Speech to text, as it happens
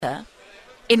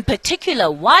in particular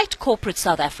white corporate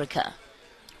South Africa,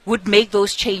 would make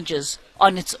those changes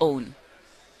on its own?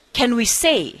 Can we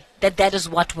say that that is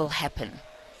what will happen?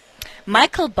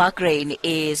 Michael Bagraim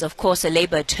is, of course, a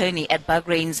labor attorney at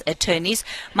Bagraims Attorneys.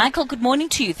 Michael, good morning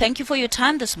to you. Thank you for your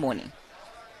time this morning.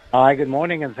 Hi, good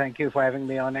morning, and thank you for having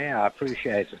me on air. I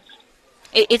appreciate it.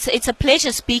 It's a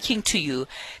pleasure speaking to you.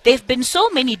 There have been so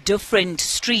many different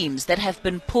streams that have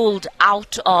been pulled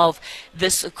out of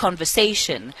this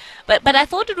conversation. But I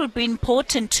thought it would be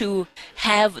important to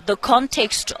have the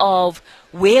context of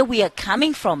where we are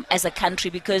coming from as a country,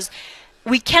 because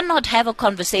we cannot have a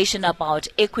conversation about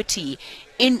equity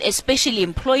in especially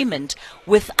employment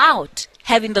without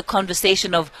having the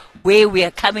conversation of where we are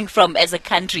coming from as a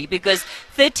country, because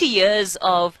 30 years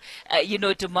of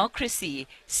democracy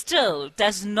still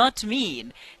does not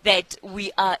mean that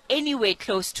we are anywhere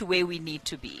close to where we need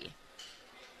to be.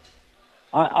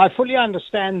 I fully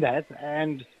understand that,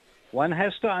 and one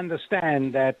has to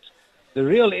understand that the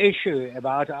real issue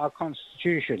about our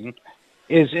constitution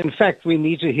is, in fact, we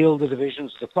need to heal the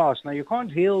divisions of the past. Now, you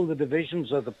can't heal the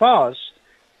divisions of the past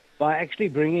by actually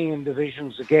bringing in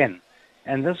divisions again.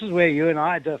 And this is where you and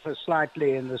I differ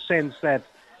slightly, in the sense that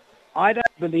I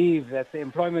don't believe that the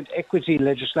employment equity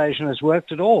legislation has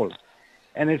worked at all.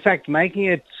 And in fact, making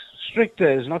it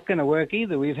stricter is not going to work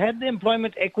either. We've had the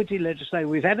employment equity legislation,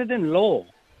 we've had it in law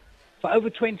for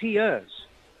over 20 years.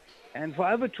 And for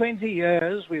over 20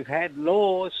 years, we've had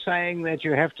laws saying that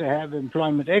you have to have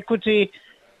employment equity,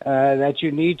 that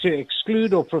you need to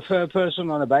exclude or prefer a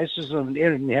person on the basis of an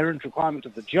inherent requirement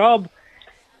of the job.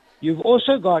 You've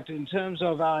also got, in terms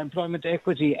of our Employment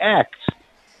Equity Act,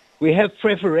 we have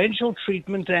preferential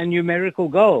treatment and numerical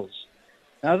goals.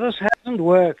 Now, this hasn't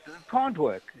worked. It can't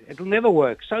work. It'll never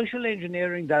work. Social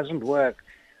engineering doesn't work.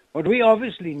 What we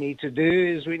obviously need to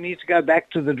do is we need to go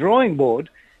back to the drawing board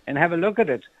and have a look at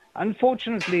it.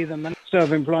 Unfortunately, the Minister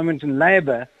of Employment and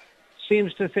Labour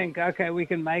seems to think, okay, we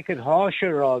can make it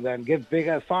harsher rather and give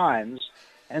bigger fines.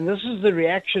 And this is the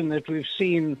reaction that we've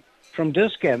seen from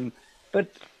Dischem.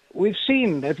 But we've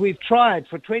seen that we've tried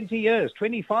for 20 years,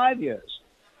 25 years.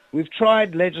 We've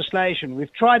tried legislation.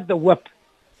 We've tried the whip.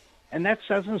 And that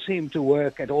doesn't seem to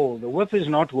work at all. The whip is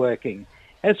not working.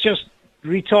 It's just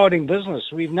retarding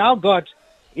business. We've now got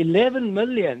 11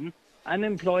 million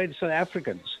unemployed South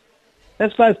Africans.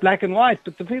 That's both black and white,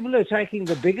 but the people who are taking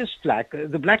the biggest flack,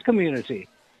 the black community.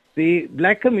 The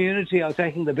black community are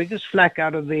taking the biggest flack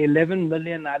out of the 11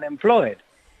 million unemployed.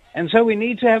 And so we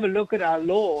need to have a look at our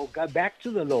law, go back to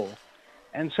the law,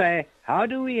 and say, how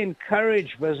do we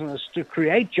encourage business to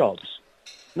create jobs?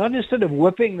 Not instead of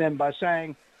whipping them by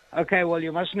saying, okay, well,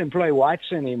 you mustn't employ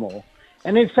whites anymore.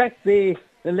 And in fact, the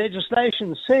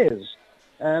legislation says,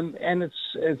 and it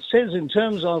says in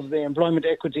terms of the Employment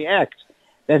Equity Act,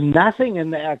 that nothing in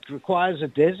the Act requires a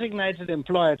designated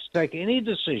employer to take any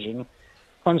decision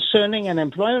concerning an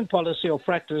employment policy or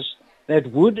practice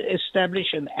that would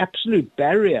establish an absolute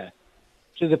barrier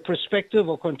to the prospective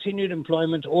or continued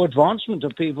employment or advancement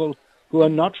of people who are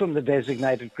not from the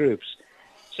designated groups.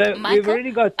 So Michael, we've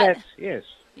already got that, yes.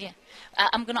 Yeah.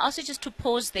 I'm going to ask you just to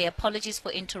pause there. Apologies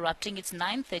for interrupting. It's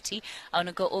 9:30. I want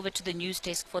to go over to the news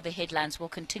desk for the headlines. We'll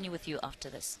continue with you after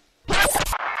this.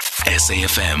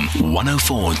 SAFM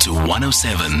 104 to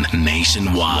 107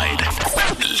 nationwide.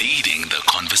 Leading the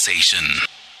conversation.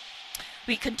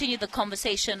 We continue the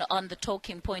conversation on the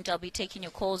talking point. I'll be taking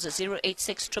your calls at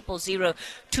 086 000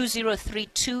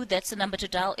 2032. That's the number to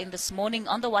dial in this morning.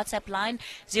 On the WhatsApp line,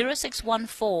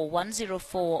 0614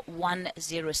 104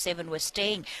 107. We're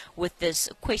staying with this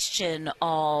question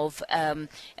of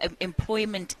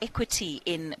employment equity,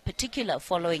 in particular,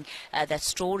 following that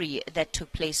story that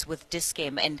took place with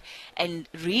Dischem. And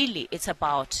really, it's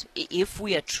about if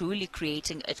we are truly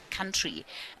creating a country,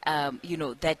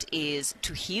 that is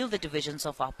to heal the divisions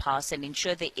of our past and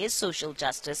ensure there is social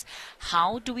justice.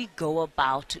 How do we go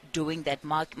about doing that?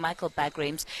 Michael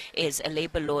Bagraims is a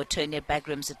labor law attorney at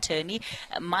Bagraims Attorney.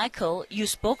 Michael, you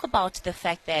spoke about the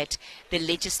fact that the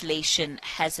legislation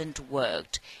hasn't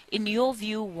worked. In your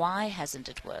view, why hasn't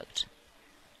it worked?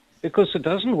 Because it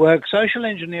doesn't work. Social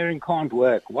engineering can't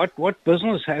work. What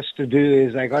business has to do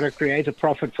is they got to create a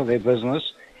profit for their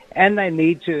business, and they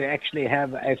need to actually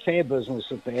have a fair business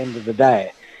at the end of the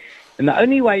day. And the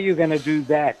only way you're going to do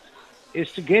that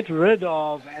is to get rid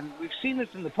of, and we've seen it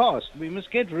in the past, we must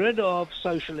get rid of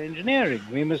social engineering.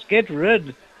 We must get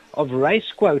rid of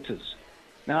race quotas.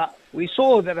 Now, we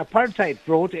saw that apartheid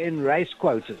brought in race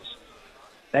quotas.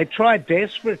 They tried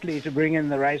desperately to bring in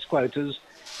the race quotas,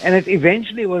 and it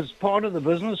eventually was part of the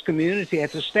business community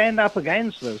had to stand up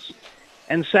against this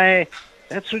and say,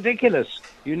 that's ridiculous.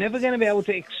 you're never going to be able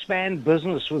to expand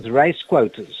business with race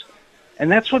quotas.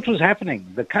 And that's what was happening.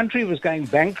 The country was going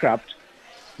bankrupt,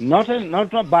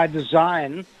 not by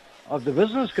design of the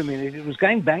business community. It was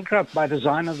going bankrupt by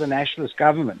design of the nationalist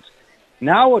government.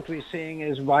 Now what we're seeing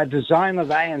is by design of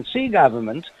the ANC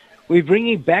government, we're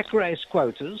bringing back race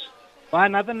quotas by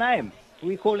another name.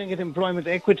 We're calling it employment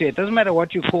equity. It doesn't matter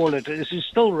what you call it. This is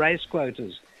still race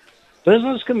quotas.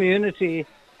 Business community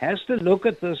has to look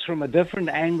at this from a different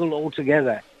angle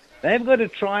altogether. They've got to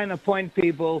try and appoint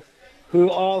people who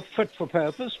are fit for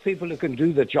purpose, people who can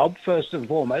do the job first and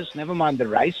foremost, never mind the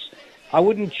race. I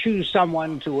wouldn't choose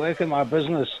someone to work in my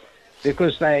business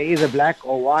because they're either black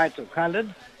or white or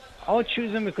colored. I would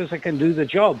choose them because they can do the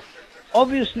job.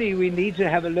 Obviously, we need to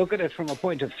have a look at it from a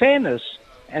point of fairness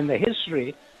and the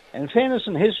history. And fairness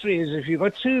and history is if you've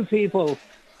got two people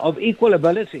of equal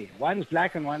ability, one's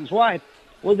black and one's white,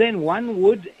 well, then one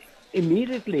would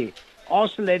immediately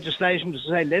ask the legislation to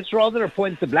say, let's rather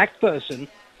appoint the black person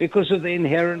because of the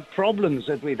inherent problems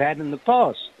that we've had in the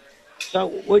past.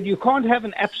 So you can't have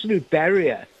an absolute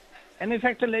barrier. And in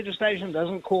fact, the legislation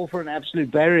doesn't call for an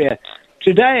absolute barrier.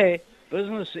 Today,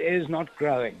 business is not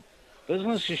growing.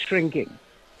 Business is shrinking.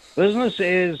 Business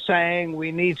is saying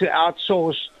we need to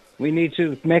outsource, we need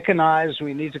to mechanize,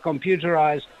 we need to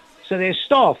computerize. So their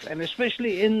staff, and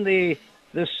especially in the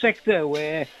sector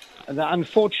where the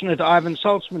unfortunate Ivan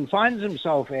Saltzmann finds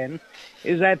himself in,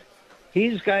 is that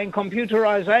he's going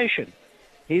computerization.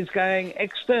 He's going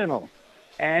external.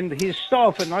 And his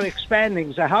staff are not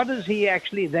expanding. So how does he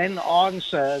actually then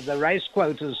answer the race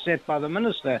quotas set by the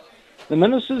minister? The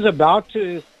minister's about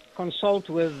to consult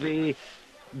with the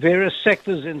various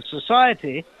sectors in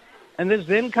society, and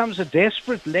then comes a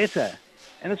desperate letter,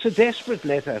 and it's a desperate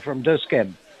letter from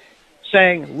Dischem,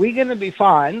 saying, we're going to be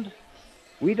fined,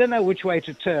 we don't know which way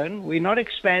to turn, we're not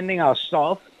expanding our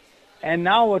staff, and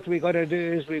now what we got to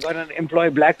do is we got to employ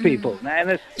black people.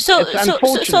 And it's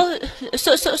unfortunate.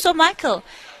 So, Michael,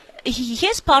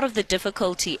 here's part of the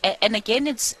difficulty, and again,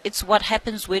 it's what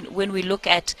happens when we look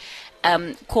at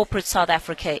corporate South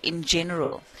Africa in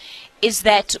general, is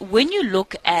that when you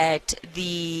look at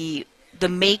the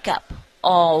makeup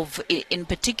of, in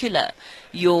particular,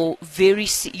 your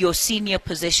senior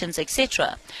positions,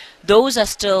 etc., those are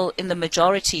still in the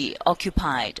majority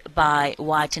occupied by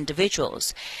white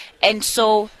individuals. And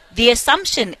so the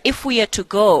assumption, if we are to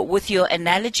go with your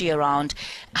analogy around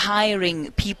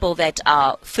hiring people that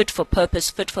are fit for purpose,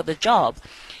 fit for the job,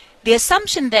 the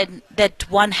assumption that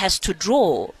one has to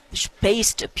draw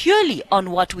based purely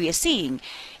on what we are seeing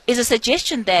is a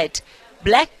suggestion that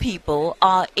black people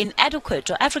are inadequate,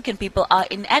 or African people are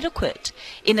inadequate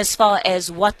in as far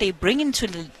as what they bring into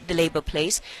the labor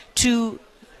place to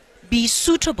be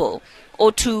suitable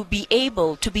or to be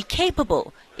able to be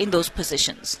capable in those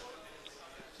positions.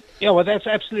 Yeah, well, that's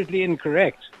absolutely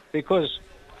incorrect, because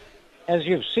as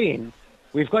you've seen,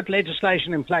 we've got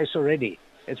legislation in place already.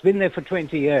 It's been there for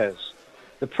 20 years.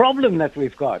 The problem that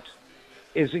we've got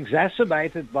is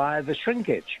exacerbated by the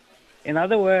shrinkage. In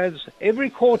other words, every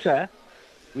quarter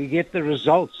we get the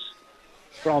results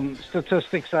from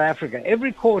Statistics South Africa.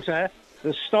 Every quarter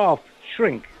the staff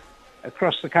shrink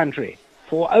across the country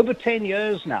for over 10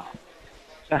 years now.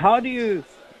 So how do you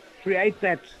create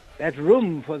that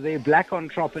room for the black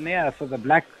entrepreneur, for the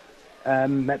black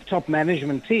top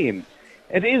management team?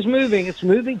 It is moving. It's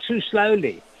moving too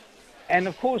slowly. And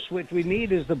of course, what we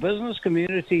need is the business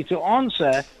community to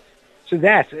answer to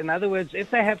that. In other words,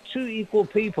 if they have two equal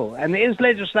people, and there is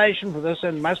legislation for this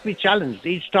and must be challenged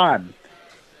each time,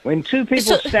 when two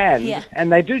people stand, and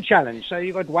they do challenge, so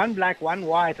you've got one black, one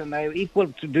white, and they're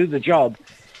equal to do the job,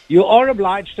 you are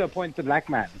obliged to appoint the black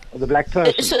man or the black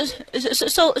person.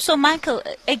 So Michael,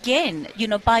 again,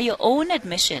 by your own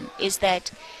admission, is that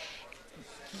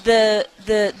the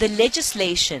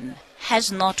legislation has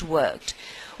not worked.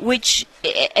 Which,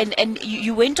 and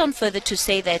you went on further to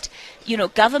say that,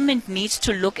 government needs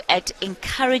to look at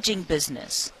encouraging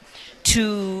business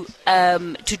to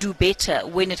do better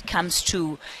when it comes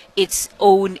to its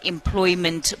own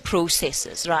employment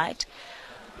processes, right?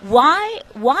 Why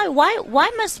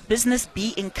must business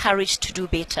be encouraged to do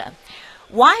better?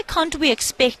 Why can't we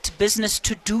expect business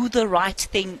to do the right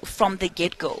thing from the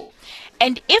get-go?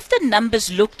 And if the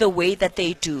numbers look the way that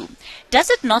they do, does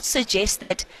it not suggest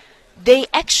that there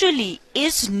actually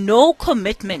is no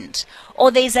commitment, or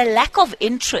there's a lack of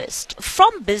interest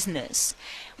from business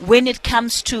when it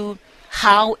comes to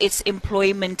how its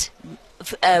employment,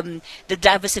 the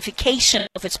diversification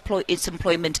of its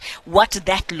employment, what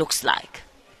that looks like?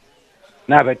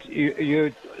 No, but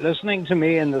you're listening to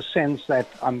me in the sense that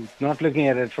I'm not looking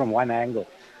at it from one angle.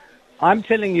 I'm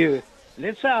telling you,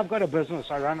 let's say I've got a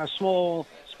business. I run a small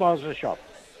spaza shop,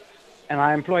 and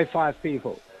I employ 5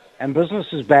 people, and business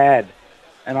is bad,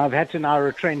 and I've had to now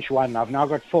retrench 1. I've now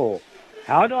got 4.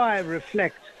 How do I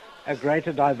reflect a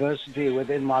greater diversity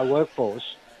within my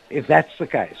workforce if that's the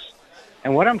case?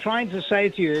 And what I'm trying to say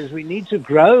to you is we need to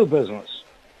grow business.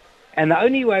 And the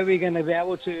only way we're going to be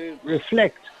able to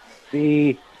reflect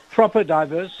the proper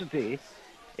diversity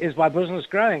is by business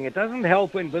growing. It doesn't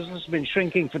help when business has been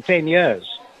shrinking for 10 years.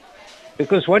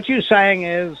 Because what you're saying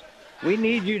is, we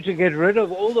need you to get rid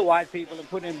of all the white people and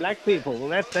put in black people. Well,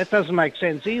 that doesn't make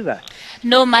sense either.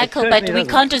 No, Michael, but we doesn't.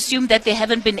 can't assume that there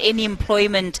hasn't been any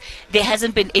employment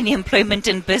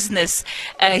in business,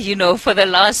 for the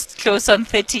last close on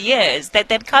 30 years.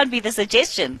 That can't be the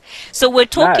suggestion. So we're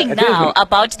talking now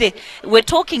about the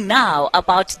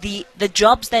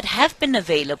jobs that have been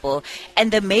available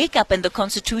and the makeup and the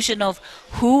constitution of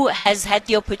who has had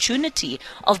the opportunity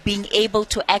of being able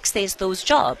to access those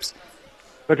jobs.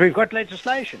 But we've got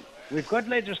legislation. We've got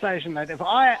legislation that if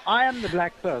I am the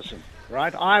black person,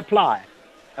 right, I apply.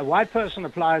 A white person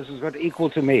applies has got equal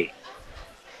to me.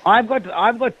 I've got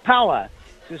power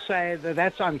to say that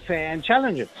that's unfair and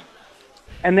challenge it.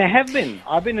 And there have been.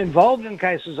 I've been involved in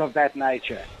cases of that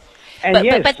nature.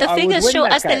 And but the figures show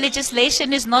us case. The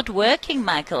legislation is not working,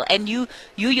 Michael, and you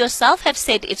yourself have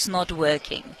said it's not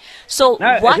working. So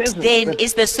No, what then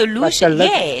is the solution?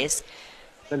 Yes.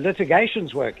 The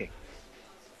litigation's working.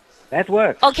 That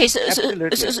works. Okay,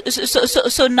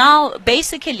 so now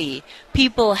basically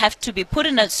people have to be put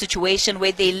in a situation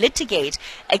where they litigate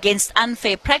against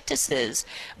unfair practices,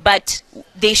 but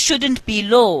there shouldn't be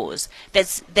laws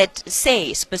that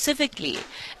say specifically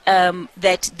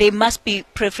that there must be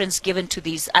preference given to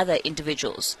these other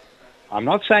individuals. I'm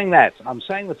not saying that. I'm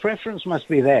saying the preference must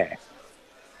be there.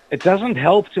 It doesn't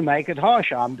help to make it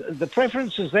harsher. The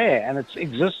preference is there, and it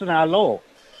exists in our law.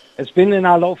 It's been in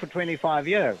our law for 25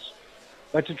 years.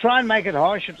 But to try and make it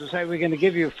harsher, to say we're going to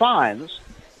give you fines,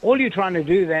 all you're trying to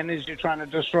do then is you're trying to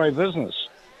destroy business,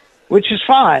 which is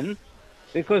fine,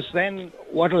 because then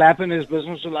what will happen is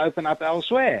business will open up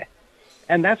elsewhere.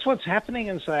 And that's what's happening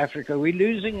in South Africa. We're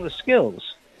losing the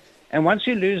skills. And once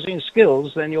you're losing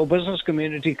skills, then your business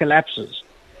community collapses.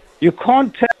 You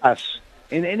can't tell us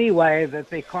in any way that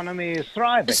the economy is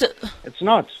thriving. It's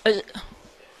not.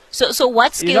 So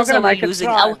what skills are we losing?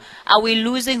 Are we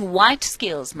losing white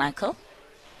skills, Michael?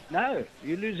 No,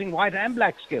 you're losing white and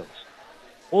black skills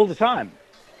all the time.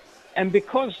 And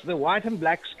because the white and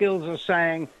black skills are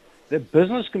saying the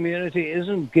business community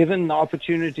isn't given the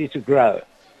opportunity to grow,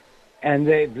 and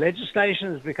the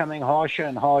legislation is becoming harsher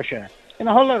and harsher in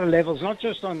a whole lot of levels, not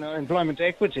just on employment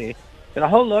equity, but a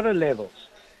whole lot of levels.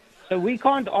 So we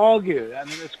can't argue. I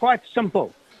mean, it's quite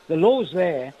simple. The law's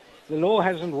there. The law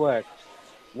hasn't worked.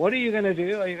 What are you going to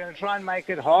do? Are you going to try and make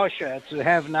it harsher to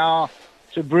have now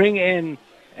to bring in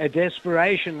a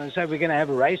desperation and say we're going to have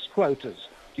race quotas?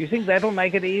 Do you think that'll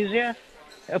make it easier?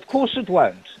 Of course it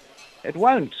won't. It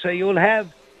won't. So you'll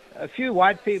have a few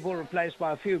white people replaced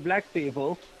by a few black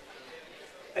people.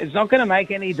 It's not going to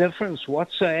make any difference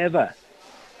whatsoever.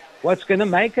 What's going to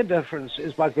make a difference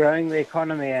is by growing the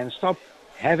economy and stop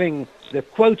having the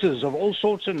quotas of all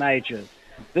sorts of nature.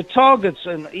 The targets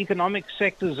in economic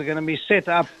sectors are going to be set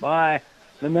up by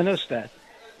the minister.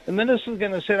 The minister's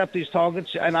going to set up these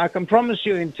targets, and I can promise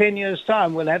you in 10 years'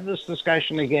 time we'll have this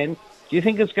discussion again. Do you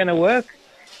think it's going to work?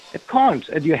 It can't.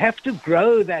 And you have to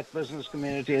grow that business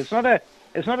community. It's not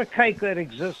a cake that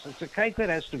exists. It's a cake that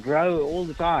has to grow all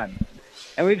the time.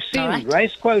 And we've seen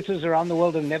race quotas around the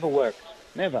world have never worked.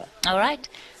 Never. All right.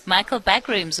 Michael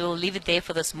Bagraims, we'll leave it there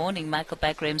for this morning. Michael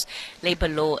Bagraims, labor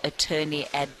law attorney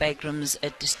at Bagraims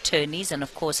Attorneys, and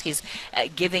of course he's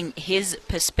giving his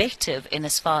perspective in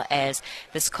as far as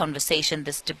this conversation,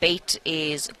 this debate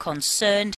is concerned.